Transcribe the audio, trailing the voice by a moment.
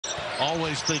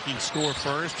always thinking score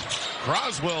first.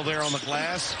 Croswell there on the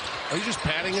glass. Oh, he's just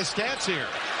padding his stats here.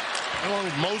 Along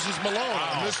with Moses Malone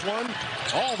on this one.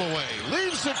 All the way.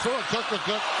 Leaves it for a cook.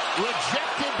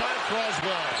 Rejected by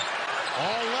Croswell.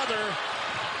 All leather.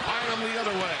 Bynum the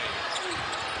other way.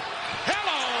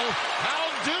 Hello. How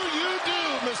do you do,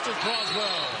 Mr.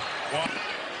 Croswell?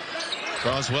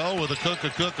 Croswell with a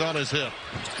cook on his hip.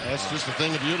 That's just a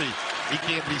thing of beauty. He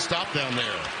can't be stopped down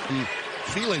there. And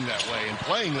feeling that way and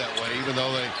playing that way, even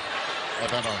though they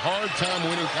have had a hard time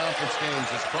winning conference games.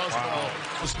 As Croswell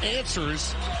was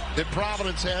answers that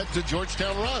Providence had to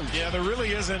Georgetown runs. Yeah, there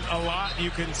really isn't a lot you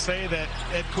can say that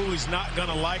Ed Cooley's not going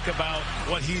to like about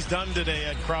what he's done today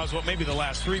at Croswell. Maybe the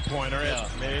last three-pointer. Yeah.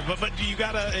 Maybe. But you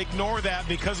got to ignore that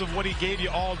because of what he gave you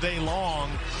all day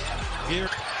long. Here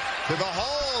to the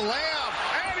hole, layup,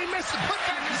 and he missed the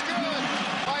putback. Is good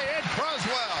by Ed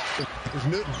Croswell. There's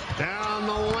Newton down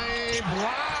the lane,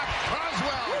 block.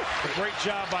 Croswell. A great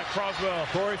job by Croswell.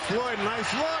 Corey Floyd,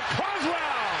 nice look. Croswell.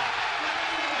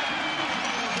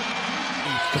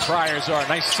 The Friars are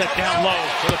nice set down low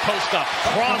for the post up.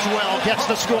 Croswell gets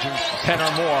the score. 10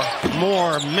 or more.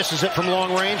 Moore misses it from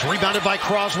long range. Rebounded by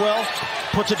Croswell.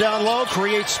 Puts it down low,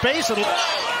 creates space. And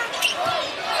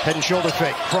head and shoulder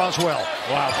fake. Croswell.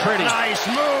 Wow, pretty. Nice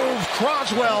move.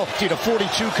 Croswell to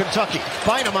 42 Kentucky.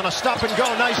 Bynum on a stop and go.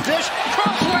 Nice dish.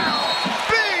 Croswell.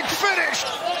 Big finish.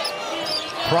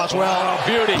 Croswell. Oh,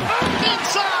 beauty.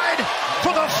 Inside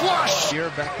for the flush.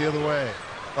 Here, back the other way.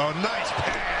 Oh, nice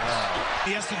pass.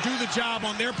 He has to do the job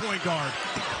on their point guard.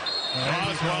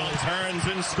 Croswell turns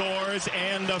and scores,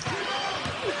 and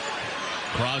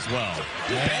Croswell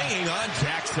banging on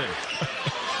Jackson.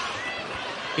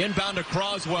 Inbound to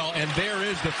Croswell, and there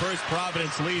is the first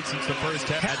Providence lead since the first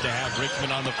half. Had to have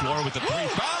Richmond on the floor with the 3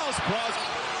 fouls.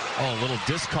 Oh, a little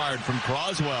discard from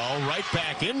Croswell. Right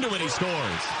back into it, he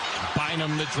scores.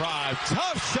 Bynum the drive.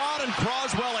 Tough shot, and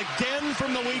Croswell again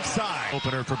from the weak side.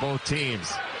 Opener for both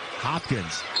teams.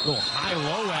 Hopkins, a little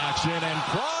high-low action, and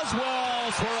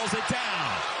Croswell swirls it down.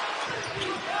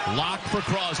 Lock for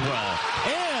Croswell,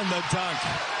 and the dunk.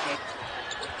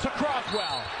 To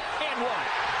Croswell, and one.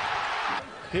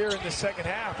 Here in the second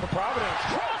half for Providence.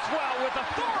 Croswell with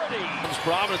authority.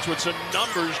 Providence with some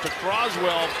numbers to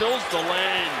Croswell, fills the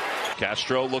lane.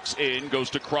 Castro looks in,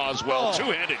 goes to Croswell,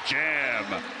 two-handed jam.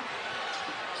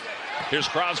 Here's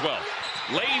Croswell,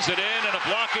 lays it in, and a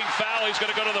blocking foul. He's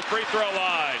going to go to the free throw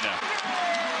line.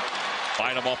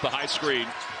 Bynum off the high screen.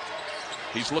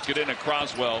 He's looking in at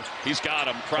Croswell. He's got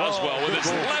him. Croswell with his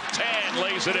left hand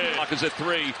lays it in. Clock is at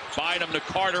 3. Bynum to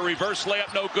Carter. Reverse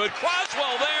layup, no good.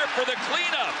 Croswell there for the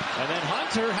cleanup. And then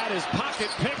Hunter had his pocket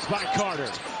picked by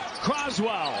Carter.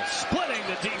 Croswell splitting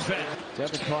the defense.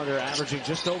 Devin Carter averaging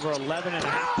just over 11.5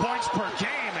 points per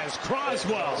game as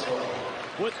Croswell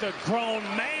with the grown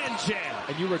man jam.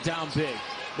 And you were down big.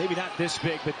 Maybe not this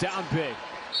big, but down big.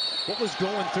 What was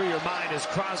going through your mind as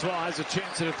Croswell has a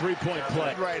chance at a three-point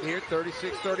play? Right here,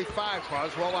 36-35.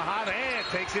 Croswell a hot hand,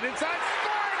 takes it inside,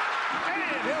 smart,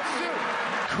 and he'll shoot.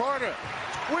 Carter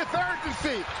with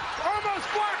urgency, almost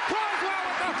blocked. Croswell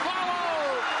with the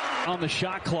follow. On the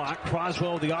shot clock,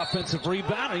 Croswell the offensive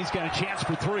rebound, and he's got a chance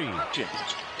for 3.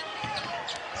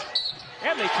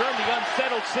 And they turn the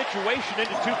unsettled situation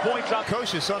into 2 points on.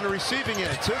 Kocius on the receiving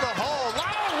end, to the hole.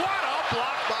 Wow, what a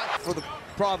block by for the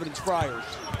Providence Friars.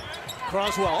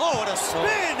 Croswell, and a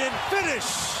spin and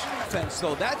finish. Defense,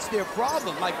 though, that's their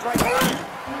problem. Like right now.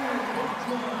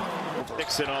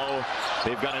 6-0.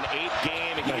 They've got an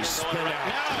 8-game against right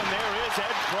now, and there is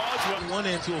Ed Croswell. On one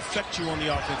end to affect you on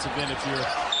the offensive end if you're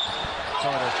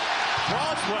Carter.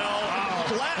 Croswell,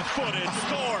 flat-footed,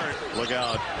 scored. Look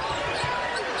out.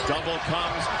 Double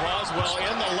comes Croswell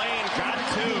in the lane, got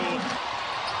 2.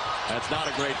 That's not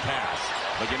a great pass,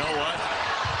 but you know what?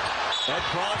 Ed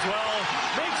Croswell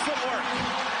makes it work.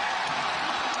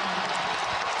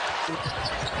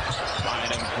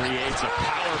 Bynum creates a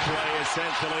power play,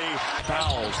 essentially.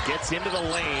 Fouls, gets into the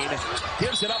lane,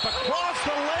 gives it up across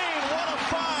the lane. What a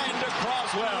find to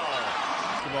Croswell.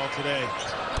 Ball today.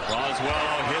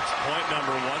 Croswell hits point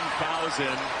number 1,000.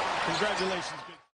 Congratulations.